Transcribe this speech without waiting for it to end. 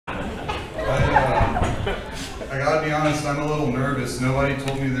I gotta be honest, I'm a little nervous. Nobody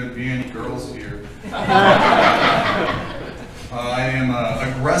told me there'd be any girls here. I am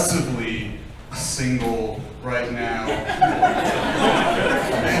aggressively single right now.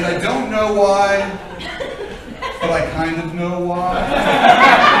 And I don't know why, but I kind of know why.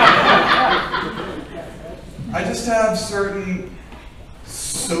 I just have certain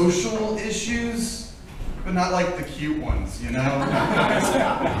social issues, but not like the cute ones, you know?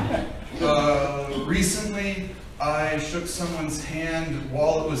 Recently, I shook someone's hand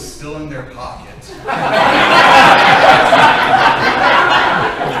while it was still in their pocket.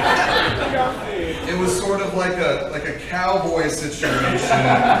 It was sort of like a cowboy situation.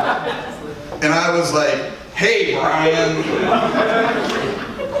 And I was like, "Hey, Brian."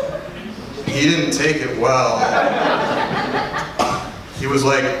 He didn't take it well. He was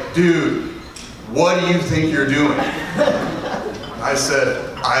like, "Dude, what do you think you're doing?" I said,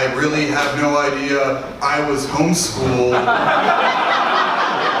 "I really have no idea. I was homeschooled.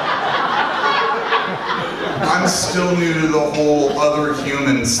 I'm still new to the whole other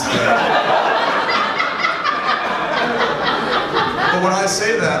humans thing." But when I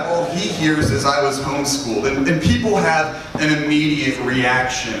say that, all he hears is I was homeschooled. And people have an immediate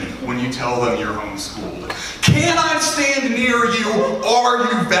reaction when you tell them you're homeschooled. "Can I stand near you? Are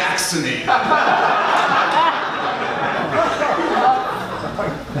you vaccinated?"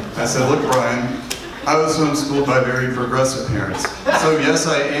 I said, "Look, Brian, I was homeschooled by very progressive parents. So yes,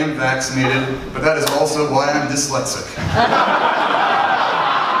 I am vaccinated, but that is also why I'm dyslexic."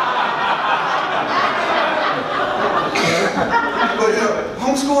 But you know,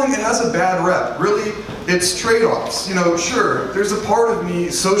 homeschooling, it has a bad rep. Really, it's trade-offs. You know, sure, there's a part of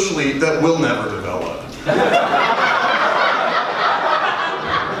me socially that will never develop.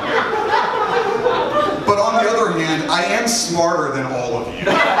 But on the other hand, I am smarter than all of you.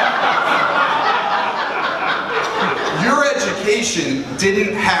 Your education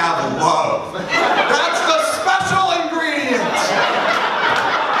didn't have love. That's the special ingredient!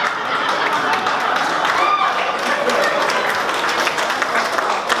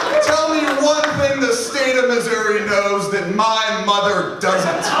 Tell me one thing the state of Missouri knows that my mother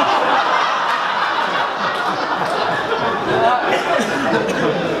doesn't.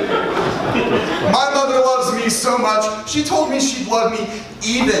 My mother loves me so much, she told me she'd love me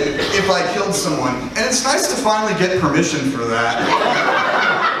even if I killed someone. And it's nice to finally get permission for that.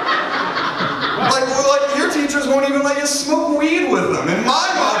 Like your teachers won't even let you smoke weed with them. And my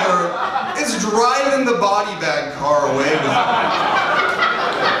mother is driving the body bag car away with me.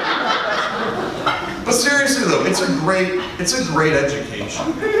 But seriously though, it's a great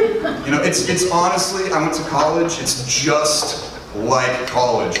education. You know, it's honestly, I went to college, it's just like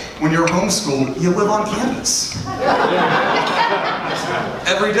college. When you're homeschooled, you live on campus.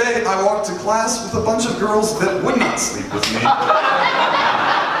 Every day I walk to class with a bunch of girls that would not sleep with me.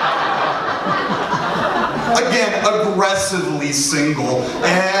 Again, aggressively single,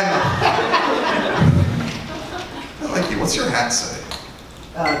 and I like you. What's your hat say?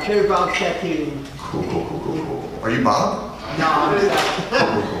 Cherry Bob tattoo. Cool. Are you Bob? No, I'm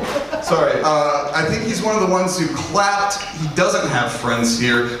Cool. Sorry, I think he's one of the ones who clapped. He doesn't have friends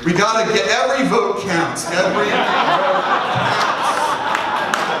here. We gotta get, every vote counts. Every vote counts.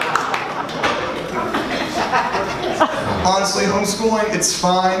 Honestly, homeschooling, it's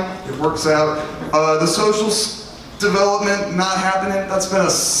fine. It works out. The social development not happening, that's been a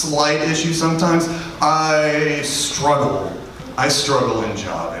slight issue sometimes. I struggle in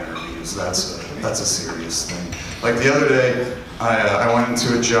job interviews. That's a serious thing. Like the other day, I went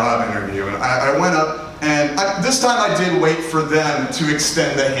into a job interview and I went up and this time I did wait for them to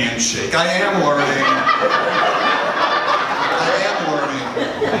extend the handshake. I am learning.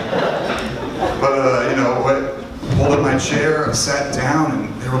 But you know, I pulled up my chair, I sat down,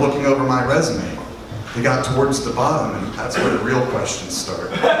 and they were looking over my resume. They got towards the bottom, and that's where the real questions start.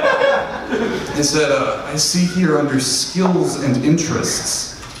 They said, "I see here under skills and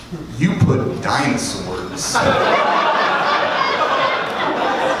interests, you put dinosaurs."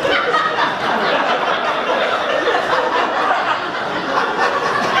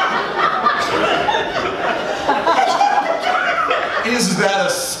 Is that a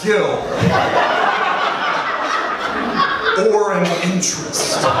skill? Or an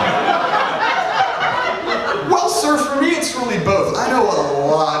interest? Well, sir, for me it's really both. I know a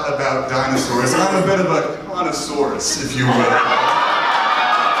lot about dinosaurs. I'm a bit of a connoissaurus, if you will.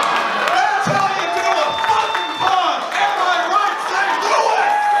 That's how you do a fucking pun! Am I right, St. Louis?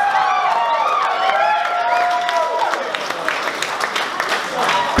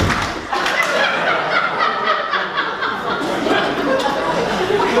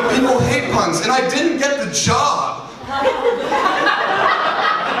 People hate puns, and I didn't get the job.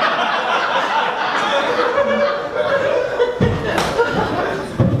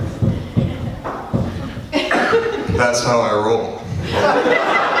 That's how I roll.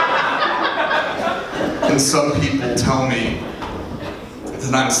 And some people tell me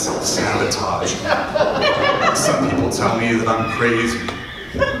that I'm self-sabotage. Some people tell me that I'm crazy.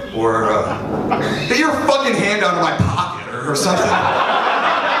 Or, get your fucking hand out of my pocket, or something.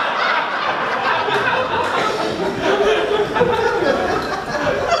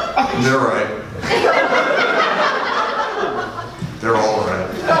 And they're right.